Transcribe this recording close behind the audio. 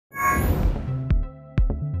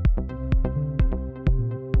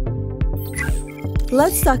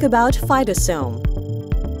Let's talk about Phytosome.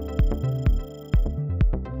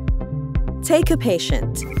 Take a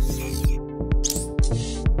patient.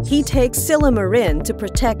 He takes silymarin to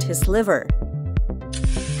protect his liver.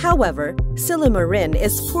 However, silymarin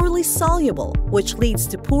is poorly soluble, which leads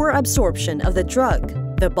to poor absorption of the drug.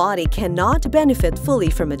 The body cannot benefit fully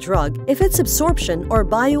from a drug if its absorption or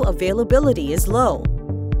bioavailability is low.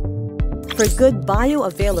 For good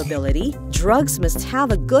bioavailability, drugs must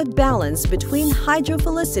have a good balance between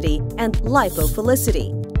hydrophilicity and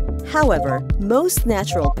lipophilicity. However, most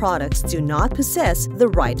natural products do not possess the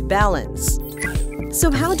right balance. So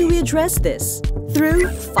how do we address this? Through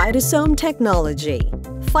Phytosome Technology.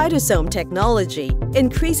 Phytosome Technology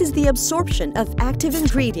increases the absorption of active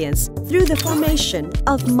ingredients through the formation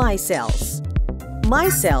of micelles.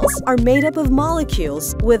 Micelles are made up of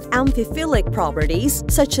molecules with amphiphilic properties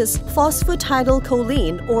such as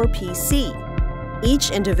phosphatidylcholine or PC. Each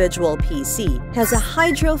individual PC has a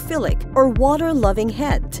hydrophilic or water-loving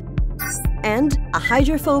head and a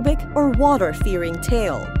hydrophobic or water-fearing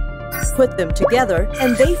tail. Put them together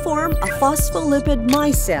and they form a phospholipid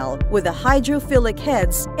micelle with the hydrophilic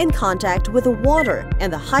heads in contact with the water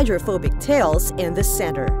and the hydrophobic tails in the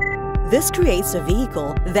center. This creates a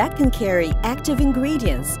vehicle that can carry active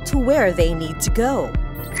ingredients to where they need to go.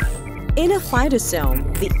 In a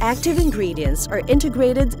phytosome, the active ingredients are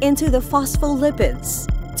integrated into the phospholipids.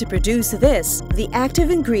 To produce this, the active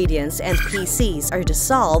ingredients and PCs are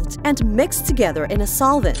dissolved and mixed together in a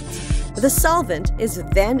solvent. The solvent is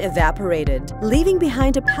then evaporated, leaving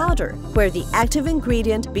behind a powder where the active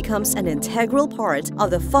ingredient becomes an integral part of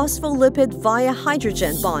the phospholipid via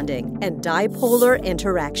hydrogen bonding and dipolar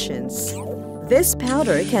interactions. This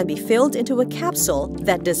powder can be filled into a capsule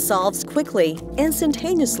that dissolves quickly,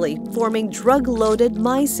 instantaneously, forming drug-loaded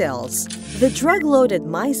micelles. The drug-loaded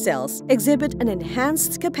micelles exhibit an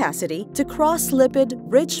enhanced capacity to cross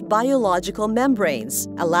lipid-rich biological membranes,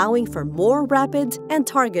 allowing for more rapid and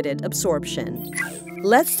targeted absorption.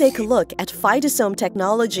 Let's take a look at Phytosome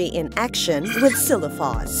Technology in action with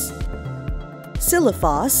Silifos.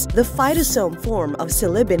 Silifos, the phytosome form of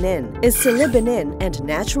silibinin, is silibinin and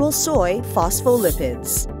natural soy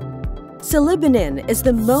phospholipids. Silibinin is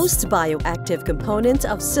the most bioactive component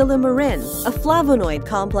of silymarin, a flavonoid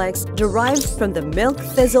complex derived from the milk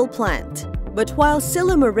thistle plant. But while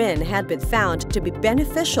silymarin had been found to be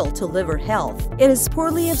beneficial to liver health, it is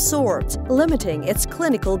poorly absorbed, limiting its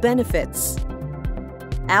clinical benefits.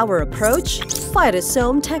 Our approach?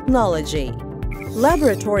 Phytosome Technology.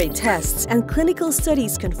 Laboratory tests and clinical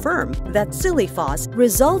studies confirm that Silifos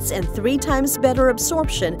results in 3 times better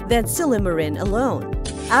absorption than silymarin alone.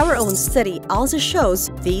 Our own study also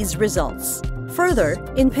shows these results. Further,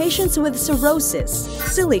 in patients with cirrhosis,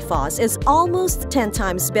 Silifos is almost 10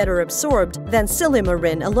 times better absorbed than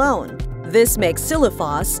silymarin alone. This makes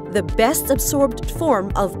Silifos the best absorbed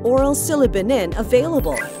form of oral silibinin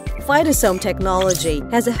available. Phytosome Technology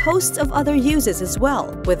has a host of other uses as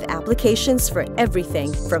well, with applications for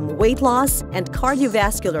everything from weight loss and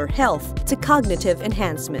cardiovascular health to cognitive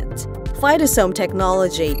enhancement. Phytosome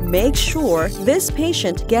Technology makes sure this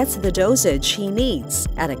patient gets the dosage he needs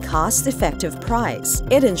at a cost-effective price.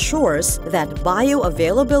 It ensures that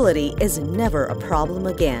bioavailability is never a problem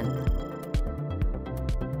again.